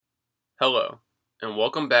Hello, and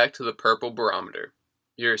welcome back to the Purple Barometer,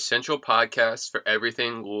 your essential podcast for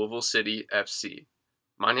everything Louisville City FC.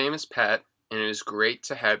 My name is Pat, and it is great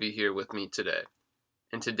to have you here with me today.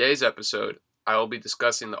 In today's episode, I will be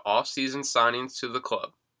discussing the off-season signings to the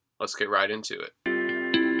club. Let's get right into it.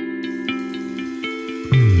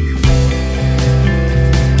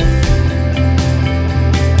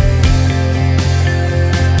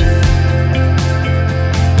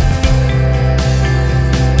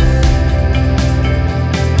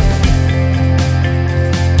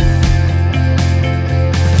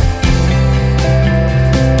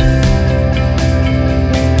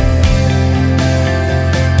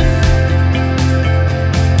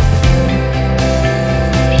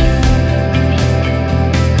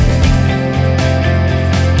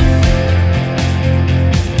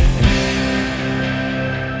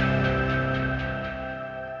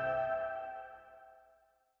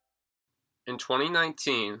 In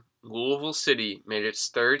 2019, Louisville City made its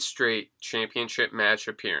third straight championship match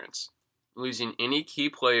appearance. Losing any key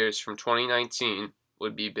players from 2019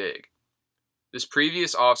 would be big. This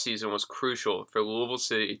previous offseason was crucial for Louisville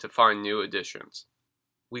City to find new additions.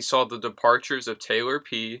 We saw the departures of Taylor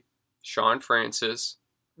P., Sean Francis,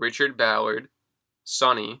 Richard Ballard,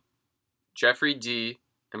 Sonny, Jeffrey D.,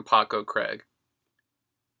 and Paco Craig.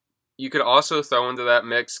 You could also throw into that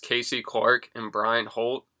mix Casey Clark and Brian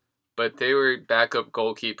Holt, but they were backup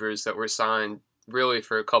goalkeepers that were signed really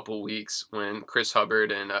for a couple weeks when Chris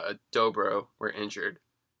Hubbard and Dobro were injured.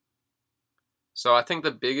 So I think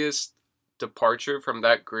the biggest departure from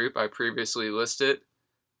that group I previously listed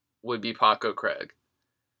would be Paco Craig.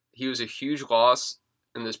 He was a huge loss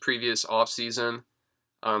in this previous offseason.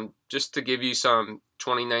 Just to give you some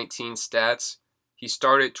 2019 stats, he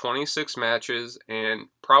started 26 matches and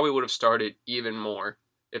probably would have started even more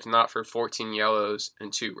if not for 14 yellows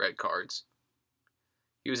and 2 red cards.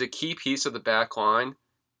 He was a key piece of the back line,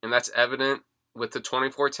 and that's evident with the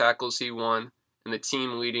 24 tackles he won and the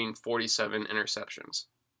team leading 47 interceptions.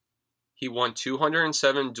 He won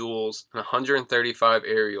 207 duels and 135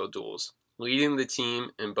 aerial duels, leading the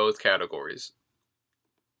team in both categories.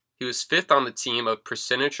 He was 5th on the team of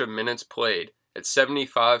percentage of minutes played at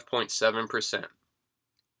 75.7%.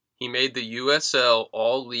 He made the USL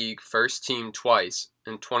All-League First Team twice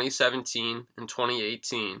in 2017 and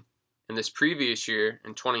 2018, and this previous year,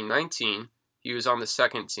 in 2019, he was on the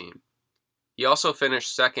second team. He also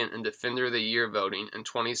finished second in Defender of the Year voting in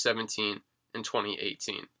 2017 and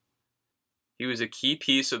 2018. He was a key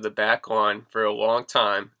piece of the back line for a long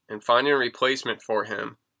time, and finding a replacement for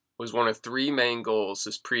him was one of 3 main goals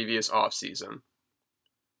this previous offseason.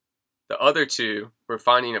 The other 2 were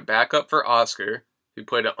finding a backup for Oscar, who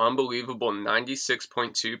played an unbelievable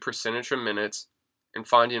 96.2 percentage of minutes, and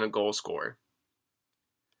finding a goal scorer.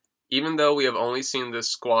 Even though we have only seen this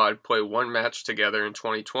squad play one match together in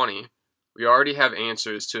 2020, we already have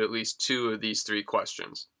answers to at least 2 of these 3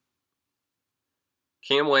 questions.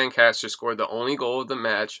 Cam Lancaster scored the only goal of the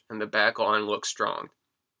match, and the back line looked strong.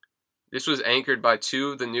 This was anchored by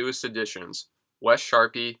 2 of the newest additions, Wes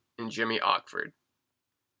Sharpie and Jimmy Ockford.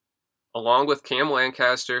 Along with Cam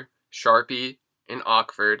Lancaster, Sharpie, and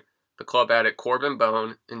Ockford, the club added Corbin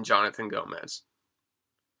Bone and Jonathan Gomez.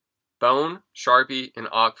 Bone, Sharpie, and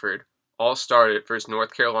Ockford all started for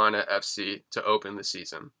North Carolina FC to open the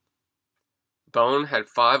season. Bone had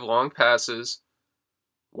 5 long passes,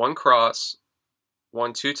 1 cross,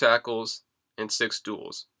 1 2 tackles, and 6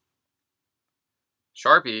 duels.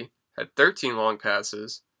 Sharpie had 13 long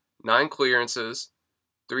passes, 9 clearances,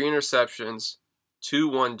 3 interceptions, 2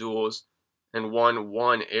 1 duels, and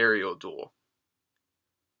 1 aerial duel.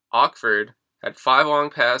 Ockford had 5 long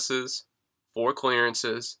passes, 4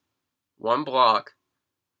 clearances, 1 block,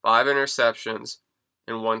 5 interceptions,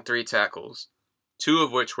 and 1 3 tackles, 2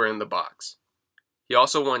 of which were in the box. He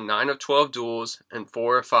also won 9 of 12 duels and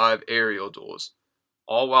 4 of 5 aerial duels,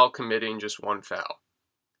 all while committing just 1 foul.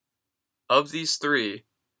 Of these 3,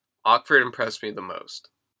 Ockford impressed me the most.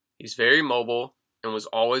 He's very mobile and was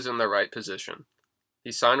always in the right position.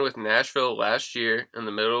 He signed with Nashville last year in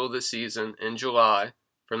the middle of the season in July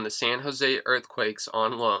from the San Jose Earthquakes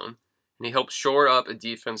on loan, and he helped shore up a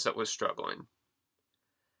defense that was struggling.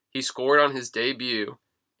 He scored on his debut,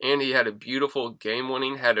 and he had a beautiful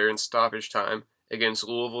game-winning header in stoppage time against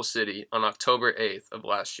Louisville City on October 8th of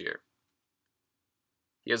last year.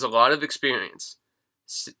 He has a lot of experience,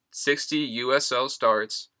 60 USL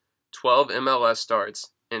starts, 12 MLS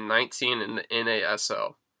starts, and 19 in the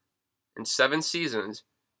NASL. In 7 seasons,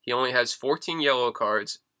 he only has 14 yellow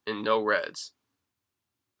cards and no reds.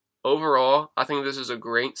 Overall, I think this is a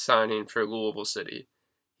great signing for Louisville City.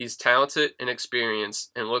 He's talented and experienced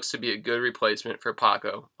and looks to be a good replacement for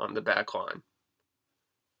Paco on the back line.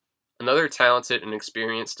 Another talented and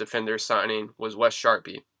experienced defender signing was Wes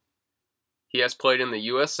Sharpie. He has played in the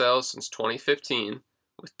USL since 2015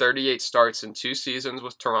 with 38 starts in 2 seasons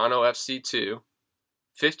with Toronto FC 2,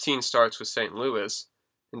 15 starts with St. Louis,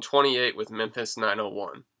 and 28 with Memphis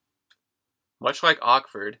 901. Much like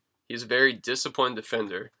Ockford, he is a very disciplined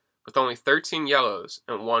defender with only 13 yellows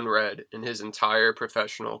and 1 red in his entire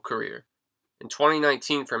professional career. In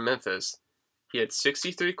 2019 for Memphis, he had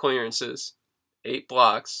 63 clearances, 8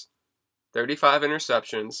 blocks, 35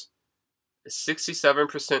 interceptions, a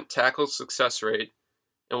 67% tackle success rate,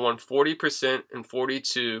 and won 40% in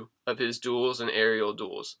 42 of his duels and aerial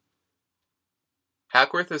duels.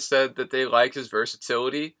 Hackworth has said that they like his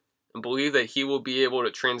versatility and believe that he will be able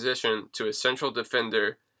to transition to a central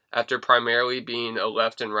defender after primarily being a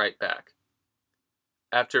left and right back.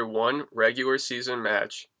 After 1 regular season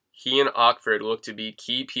match, he and Ockford look to be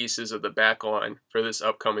key pieces of the back line for this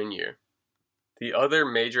upcoming year. The other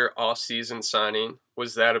major off-season signing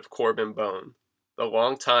was that of Corbin Bone, the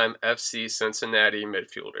longtime FC Cincinnati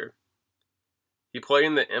midfielder. He played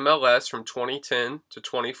in the MLS from 2010 to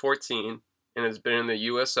 2014 and has been in the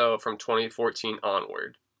USL from 2014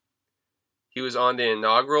 onward. He was on the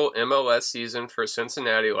inaugural MLS season for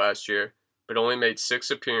Cincinnati last year, but only made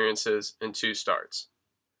 6 appearances and 2 starts.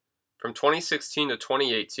 From 2016 to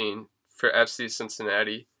 2018 for FC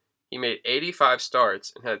Cincinnati, he made 85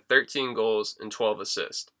 starts and had 13 goals and 12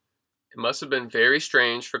 assists. It must have been very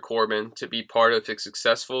strange for Corbin to be part of a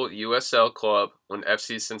successful USL club when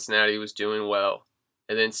FC Cincinnati was doing well,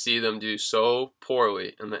 and then see them do so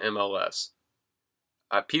poorly in the MLS.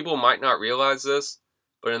 People might not realize this,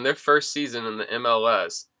 but in their first season in the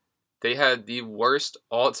MLS, they had the worst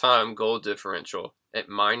all-time goal differential at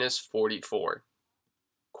 -44.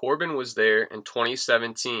 Corbin was there in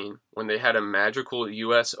 2017 when they had a magical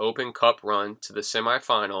US Open Cup run to the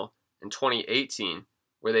semifinal, in 2018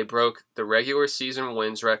 where they broke the regular season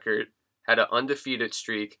wins record, had an undefeated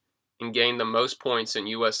streak, and gained the most points in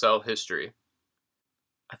USL history.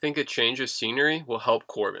 I think a change of scenery will help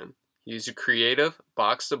Corbin. He's a creative,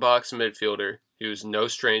 box-to-box midfielder who is no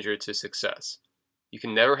stranger to success. You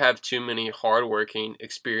can never have too many hard-working,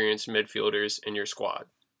 experienced midfielders in your squad.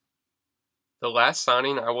 The last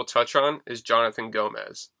signing I will touch on is Jonathan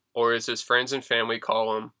Gomez, or as his friends and family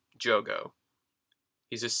call him, Jogo.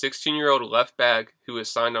 He's a 16-year-old left back who was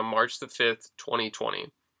signed on March the 5th,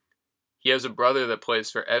 2020. He has a brother that plays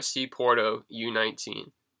for FC Porto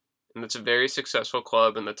U19, and it's a very successful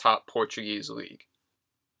club in the top Portuguese league.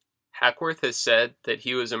 Hackworth has said that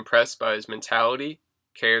he was impressed by his mentality,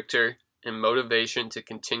 character, and motivation to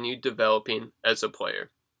continue developing as a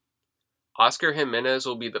player. Oscar Jimenez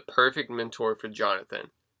will be the perfect mentor for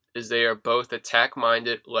Jonathan, as they are both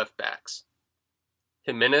attack-minded left backs.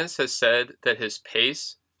 Jimenez has said that his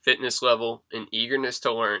pace, fitness level, and eagerness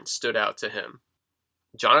to learn stood out to him.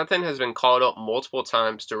 Jonathan has been called up multiple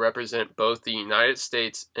times to represent both the United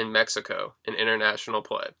States and Mexico in international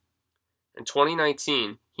play. In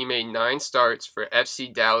 2019, he made 9 starts for FC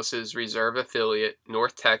Dallas's reserve affiliate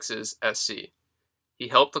North Texas SC. He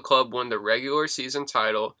helped the club win the regular season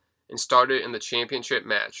title and started in the championship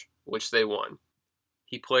match, which they won.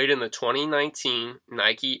 He played in the 2019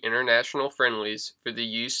 Nike International Friendlies for the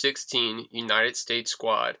U16 United States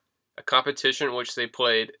squad, a competition in which they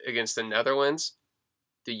played against the Netherlands,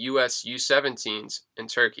 the US U17s, and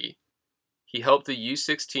Turkey. He helped the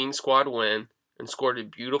U16 squad win and scored a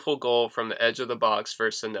beautiful goal from the edge of the box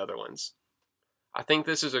versus the Netherlands. I think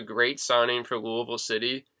this is a great signing for Louisville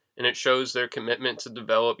City, and it shows their commitment to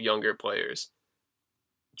develop younger players.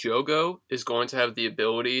 Jogo is going to have the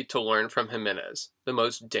ability to learn from Jimenez, the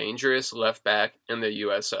most dangerous left back in the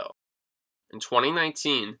USL. In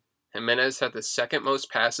 2019, Jimenez had the second most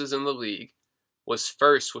passes in the league, was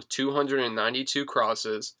first with 292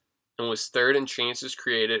 crosses, and was third in chances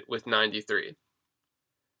created with 93.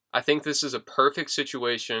 I think this is a perfect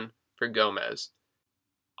situation for Gomez.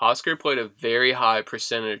 Oscar played a very high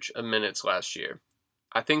percentage of minutes last year.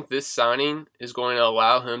 I think this signing is going to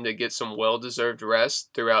allow him to get some well-deserved rest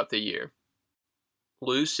throughout the year.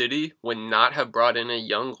 Lou City would not have brought in a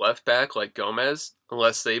young left back like Gomez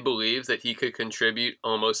unless they believed that he could contribute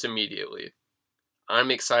almost immediately.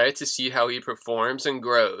 I'm excited to see how he performs and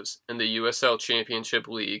grows in the USL Championship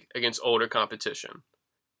League against older competition.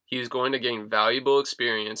 He is going to gain valuable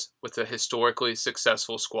experience with a historically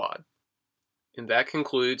successful squad. And that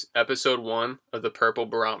concludes episode 1 of the Purple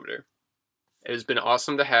Barometer. It has been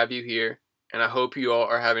awesome to have you here, and I hope you all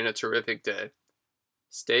are having a terrific day.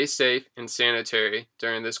 Stay safe and sanitary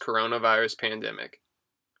during this coronavirus pandemic.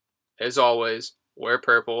 As always, wear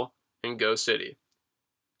purple, and go City.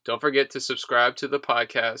 Don't forget to subscribe to the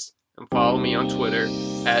podcast and follow me on Twitter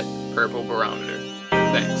at Purple Barometer.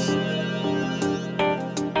 Thanks.